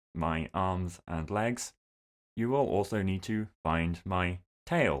attaching my arms and legs, you will also need to find my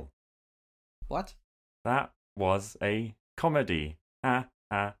tail. What? That was a comedy. Ha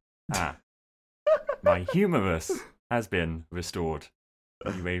ha ha. My humerus has been restored.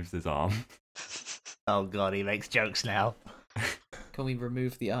 He waves his arm. Oh god, he makes jokes now. Can we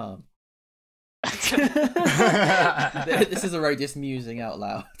remove the arm? This is Herodias musing out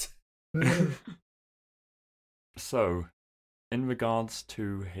loud. So, in regards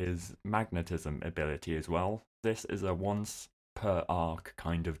to his magnetism ability as well, this is a once per arc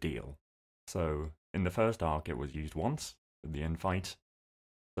kind of deal. So, in the first arc, it was used once in the end fight.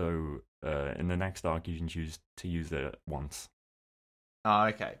 So, in the next arc, you can choose to use it once. Oh,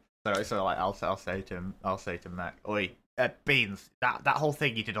 okay. So like I'll say to Mac, oi, Beans, that whole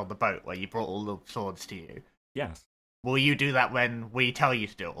thing you did on the boat where you brought all the swords to you. Yes. Will you do that when we tell you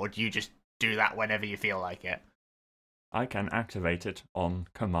to do it, or do you just do that whenever you feel like it? I can activate it on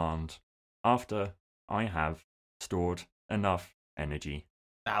command after I have stored enough energy.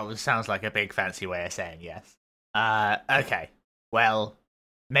 That sounds like a big fancy way of saying yes. Okay. Well,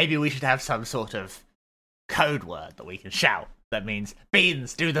 maybe we should have some sort of code word that we can shout that means,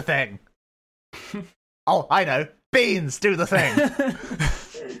 Beans, do the thing! Oh, I know! Beans, do the thing!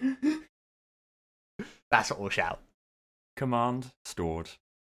 That's what we'll shout. Command stored.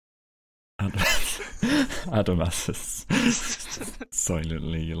 Adamas is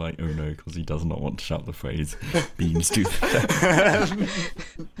silently like, oh no, because he does not want to shout the phrase, Beans do the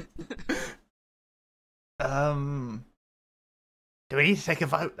Do we need to take a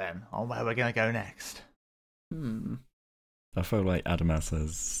vote then on where we're going to go next? I feel like Adamas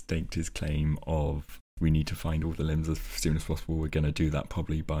has staked his claim of we need to find all the limbs as soon as possible. We're going to do that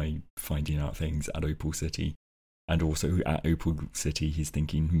probably by finding out things at Opal City. And also at Opal City, he's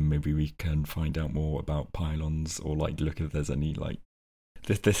thinking maybe we can find out more about pylons or like look if there's any like...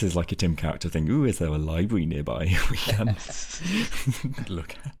 This is like a Tim character thing. Ooh, is there a library nearby we can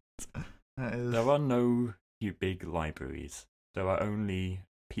look at? There are no big libraries. There are only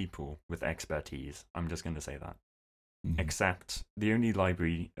people with expertise. I'm just going to say that. Except the only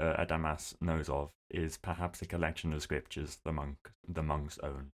library Adamas knows of is perhaps a collection of scriptures the monks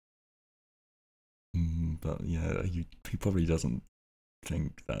own. But yeah, he probably doesn't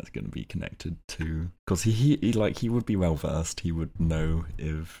think that's going to be connected to, because he would be well versed. He would know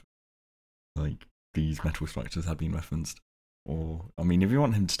if like these metal structures had been referenced, or I mean, if you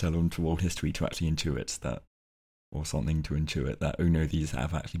want him to tell him to world history to actually intuit that, or something to intuit that, oh no, these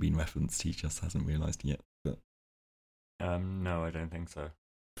have actually been referenced. He just hasn't realised yet. But no, I don't think so.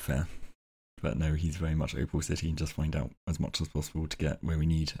 Fair. But no, he's very much Opal City and just find out as much as possible to get where we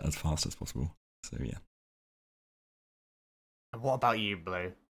need as fast as possible. So yeah. And what about you,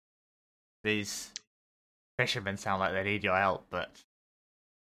 Blue? These fishermen sound like they need your help, but...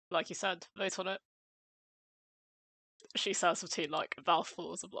 Like you said, vote on it. She says between like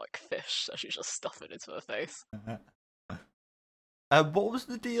mouthfuls of like fish, so she's just stuffing it into her face. What was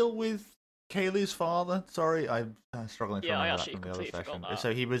the deal with Kaylee's father? Sorry, I'm struggling to Yeah, I remember that actually from the other completely forgot session. that.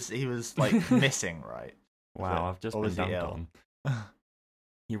 So he was like missing, right? Wow, I've just or been was he dumped ill? on.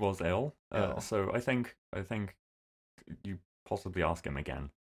 He was ill. Ill. So I think you possibly ask him again.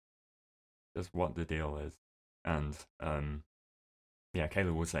 Just what the deal is. And yeah,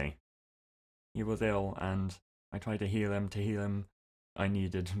 Kayla will say he was ill and I tried to heal him. To heal him, I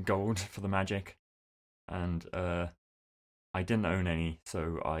needed gold for the magic. And I didn't own any,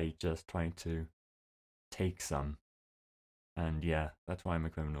 so I just tried to take some. And yeah, that's why I'm a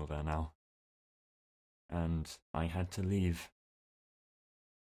criminal there now. And I had to leave.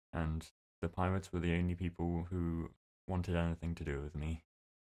 And the pirates were the only people who wanted anything to do with me.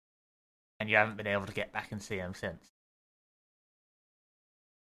 And you haven't been able to get back and see him since?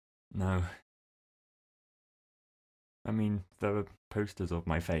 No. I mean, there were posters of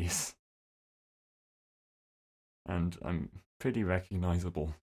my face. And I'm pretty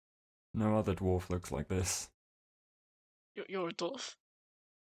recognizable. No other dwarf looks like this. You're a dwarf.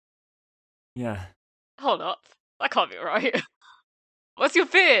 Yeah. Hold up. That can't be right. What's your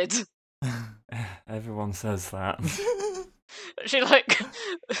beard? Everyone says that. She like...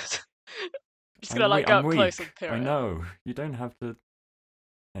 She's gonna like go up close and peer I at it. know. You don't have to...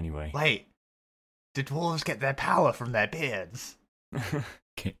 Anyway. Wait, do dwarves get their power from their beards? I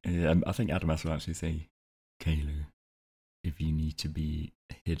think Adamas will actually say, Kaelu, if you need to be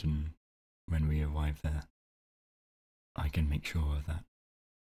hidden when we arrive there, I can make sure of that.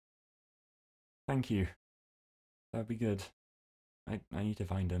 Thank you. That'd be good. I need to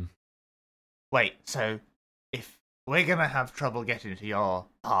find him. Wait, so if we're gonna have trouble getting to your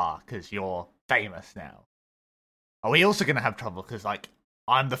bar because you're famous now, are we also gonna have trouble because, like,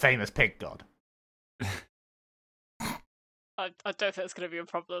 I'm the famous pig god? I don't think it's going to be a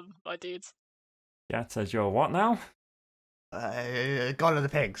problem, my dudes. Yeah, it says you're what now? God of the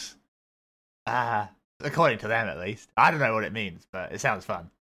pigs. According to them, at least. I don't know what it means, but it sounds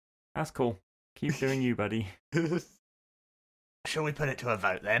fun. That's cool. Keep doing you, buddy. Shall we put it to a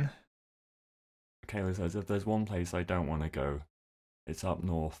vote then? Kayla says, if there's one place I don't want to go, it's up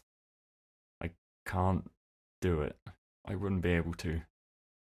north. I can't do it. I wouldn't be able to.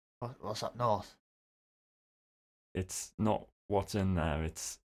 What's up north? It's not what's in there,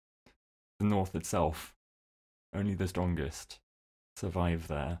 it's the north itself. Only the strongest survive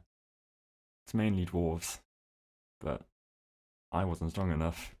there. It's mainly dwarves, but I wasn't strong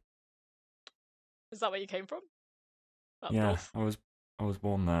enough. Is that where you came from? Up Yeah, north? I was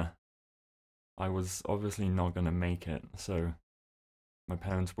born there. I was obviously not gonna make it, so my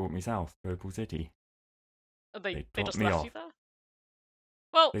parents brought me south to Opal City. And they they dropped just me left off. you there?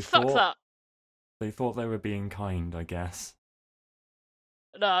 Well, They fuck thought- that. They thought they were being kind, I guess.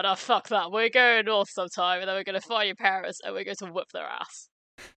 No, fuck that. We're going north sometime, and then we're going to find your parents, and we're going to whip their ass.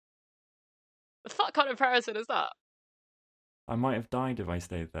 The fuck kind of parenting is that? I might have died if I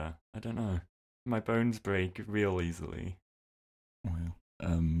stayed there. I don't know. My bones break real easily. Well,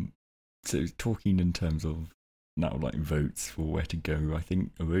 so talking in terms of now, like, votes for where to go, I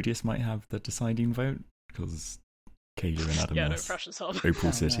think Erodius might have the deciding vote, because Kayla and Adamus, Yeah, no pressure, Tom. Opal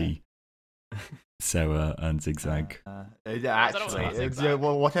no. City, Sarah and Zigzag. Actually, about Zigzag.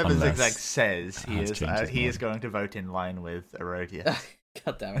 well, whatever Unless Zigzag says, it he has is changed his he is mind. going to vote in line with Erodius.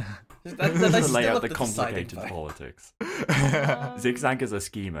 God damn it. Just They to still lay have out the the deciding complicated vote. politics. Um, Zigzag is a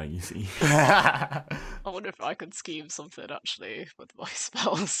schemer, you see. I wonder if I could scheme something, actually, with my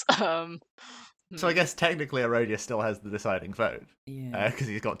spells. So I guess technically Erodius still has the deciding vote, Yeah. because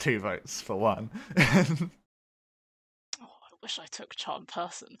he's got 2 votes for 1. Oh, I wish I took Charm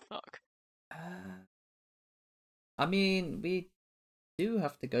Person, fuck. I mean, we do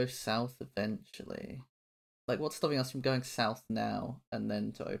have to go south eventually. Like, what's stopping us from going south now and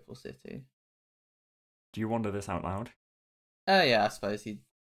then to Opal City? Do you wonder this out loud? Oh, yeah, I suppose he'd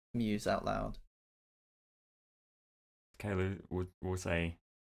muse out loud. Kayla will say,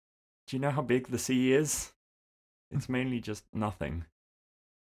 do you know how big the sea is? It's mainly just nothing.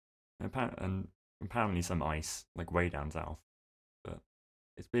 And apparently some ice, like way down south. But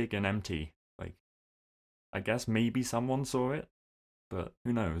it's big and empty. Like, I guess maybe someone saw it, but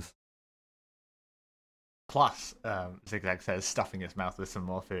who knows? Plus, Zigzag says, stuffing his mouth with some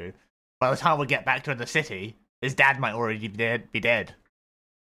more food, by the time we get back to the city, his dad might already be dead.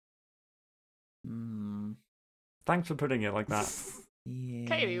 Hmm. Thanks for putting it like that. Yeah.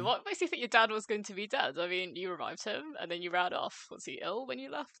 Katie, what makes you think your dad was going to be dead? I mean, you revived him, and then you ran off. Was he ill when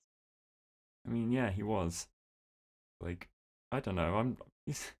you left? I mean, yeah, he was. Like, I don't know.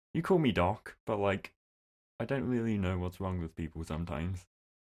 You call me Doc, but like, I don't really know what's wrong with people sometimes.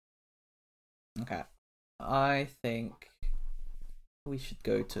 Okay. I think we should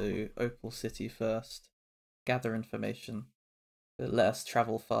go to Opal City first, gather information, but let us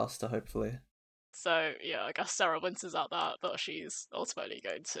travel faster, hopefully. So, yeah, I guess Sarah winces at that, but she's ultimately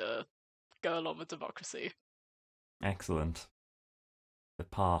going to go along with democracy. Excellent. The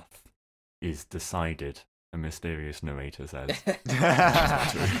path is decided, a mysterious narrator says.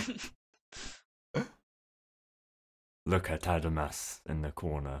 Look at Adamas in the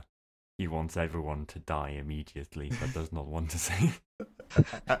corner. He wants everyone to die immediately, but does not want to say.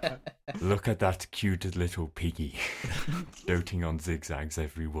 Look at that cute little piggy, doting on Zigzag's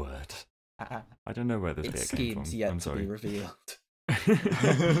every word. I don't know where this Its bit came from. schemes yet I'm to sorry. be revealed.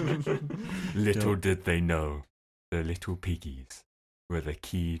 Little did they know, the little piggies were the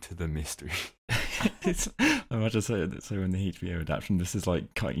key to the mystery. I imagine so in the HBO adaptation, this is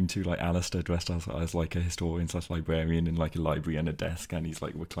like cutting to like Alistair dressed as like a historian / librarian in like a library and a desk, and he's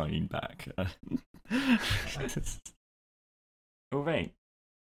like reclining back. All right.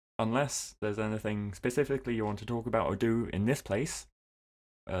 Unless there's anything specifically you want to talk about or do in this place,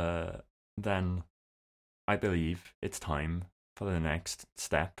 then I believe it's time for the next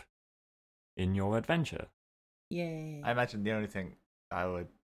step in your adventure. Yay. I imagine the only thing I would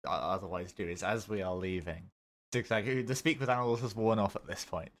otherwise do is, as we are leaving, Zigzag, who the speak with animals has worn off at this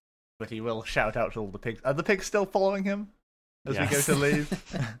point, but he will shout out to all the pigs. Are the pigs still following him as we go Yes. to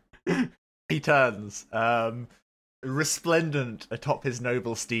leave? He turns, resplendent atop his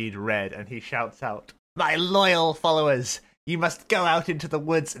noble steed, Red, and he shouts out, "My loyal followers, You must go out into the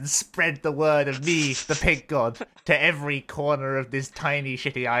woods and spread the word of me, the pig god, to every corner of this tiny,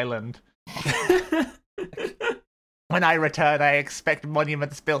 shitty island. When I return, I expect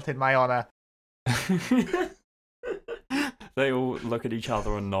monuments built in my honor. They all look at each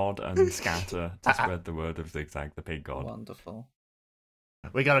other and nod and scatter to spread the word of Zigzag the pig god. Wonderful.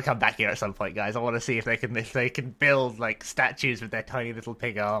 We gotta come back here at some point, guys. I want to see if they can build like statues with their tiny little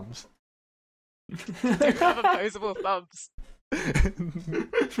pig arms. Do have opposable thumbs.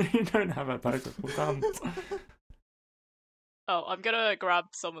 You don't have opposable thumbs. Oh, I'm gonna grab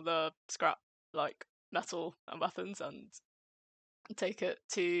some of the scrap, like metal and weapons, and take it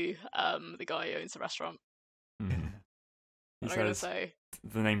to the guy who owns the restaurant. Mhm. He And I'm gonna says, say,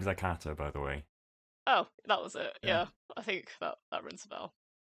 the name's Akata, by the way. "Oh, that was it. Yeah. Yeah, I think that rings a bell."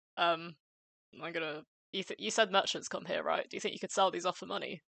 I'm gonna. You said merchants come here, right? Do you think you could sell these off for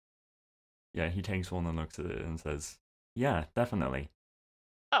money? Yeah, he takes one and looks at it and says, yeah, definitely.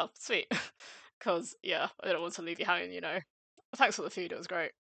 Oh, sweet. Because yeah, I don't want to leave you hanging. Thanks for the food. It was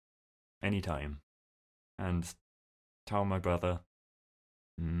great. Anytime. And tell my brother,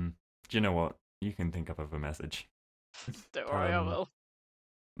 do you know what? You can think up of a message. Don't worry, I Um, will.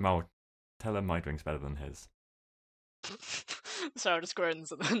 Well, tell him my drink's better than his. Sarah just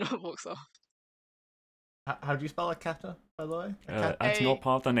grins and then walks off. How do you spell Akata, by the way? It's A- not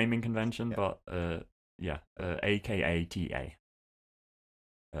part of the naming convention, Yeah. but AKATA.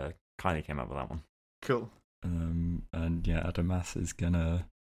 Kylie came up with that one. Cool. And yeah, Adamas is gonna,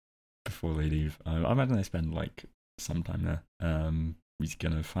 before they leave, I imagine they spend like some time there. He's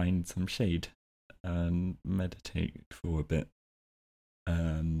gonna find some shade and meditate for a bit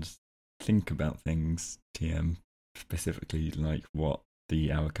and think about things. TM, specifically like what the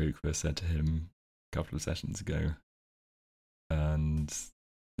Aarakocra said to him a couple of sessions ago, and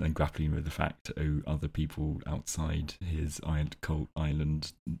then grappling with the fact other people outside his cult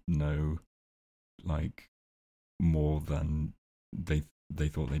island know like more than they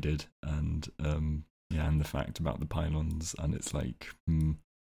thought they did, and and the fact about the pylons, and it's like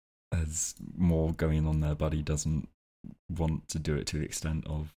there's more going on there, but he doesn't want to do it to the extent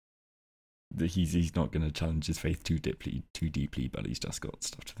of that he's not going to challenge his faith too deeply, but he's just got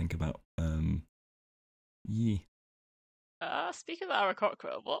stuff to think about. Yeah. Speaking of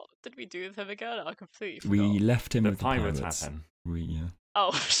Aarakocra, what did we do with him again? I completely forgot. We left him The with pirates the have pirates. him. Yeah.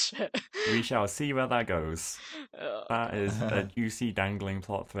 Oh shit. We shall see where that goes. Oh, That is a juicy dangling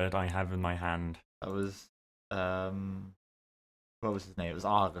plot thread I have in my hand. That was what was his name? It was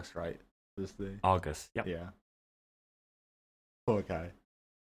Argus, right? Was the Argus. Yep. yeah. Poor guy.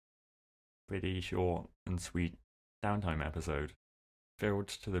 Pretty short and sweet downtime episode. Filled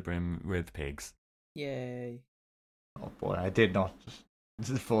to the brim with pigs. Yay. Oh boy, I did not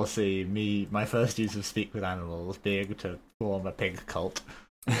foresee my first use of speak with animals being to form a pig cult.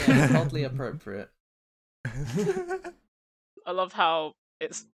 Yeah, it's oddly appropriate. I love how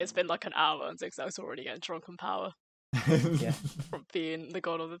it's been like an hour and Zigzag's already getting drunk on power Yeah. from being the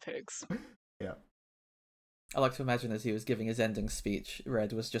god of the pigs. Yeah. I like to imagine as he was giving his ending speech,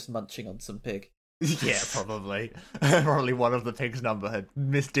 Red was just munching on some pig. Yeah, probably. Probably one of the pig's number had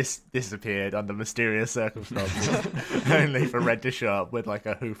disappeared under mysterious circumstances, only for Red to show up with like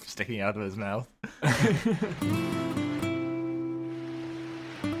a hoof sticking out of his mouth.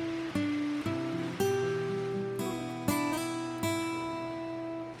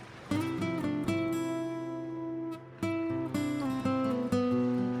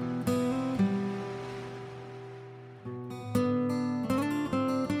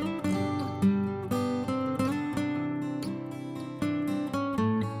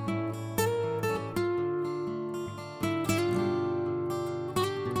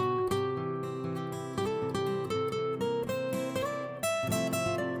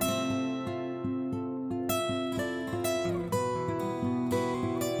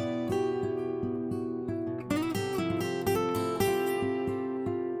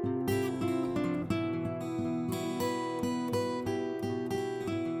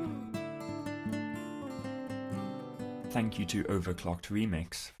 Thank you to Overclocked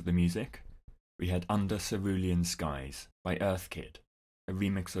Remix for the music. We had Under Cerulean Skies by Earthkid, a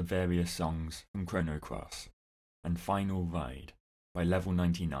remix of various songs from Chrono Cross, and Final Ride by Level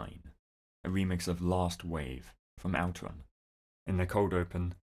 99, a remix of Last Wave from Outrun. In the cold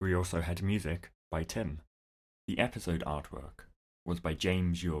open, we also had music by Tim. The episode artwork was by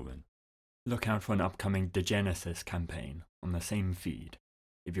James Uren. Look out for an upcoming Degenesis campaign on the same feed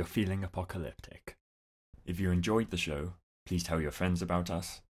if you're feeling apocalyptic. If you enjoyed the show, please tell your friends about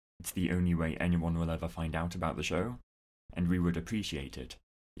us. It's the only way anyone will ever find out about the show, and we would appreciate it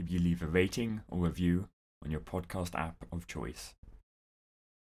if you leave a rating or review on your podcast app of choice.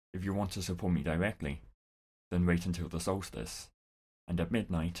 If you want to support me directly, then wait until the solstice, and at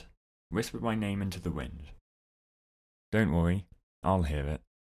midnight, whisper my name into the wind. Don't worry, I'll hear it.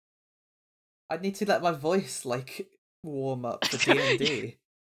 I need to let my voice, warm up for D&D.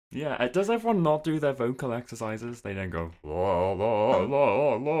 Yeah, does everyone not do their vocal exercises? They don't go la la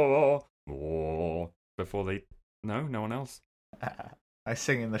la la la before they. No one else. I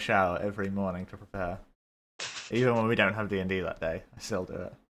sing in the shower every morning to prepare. Even when we don't have D&D that day, I still do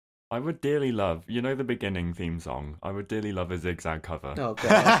it. I would dearly love, the beginning theme song. I would dearly love a Zigzag cover. Oh,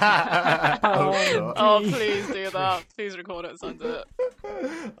 God. Oh, please do that. Please record it and send it.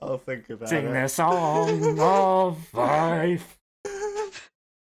 I'll think about Sing it. the song of life.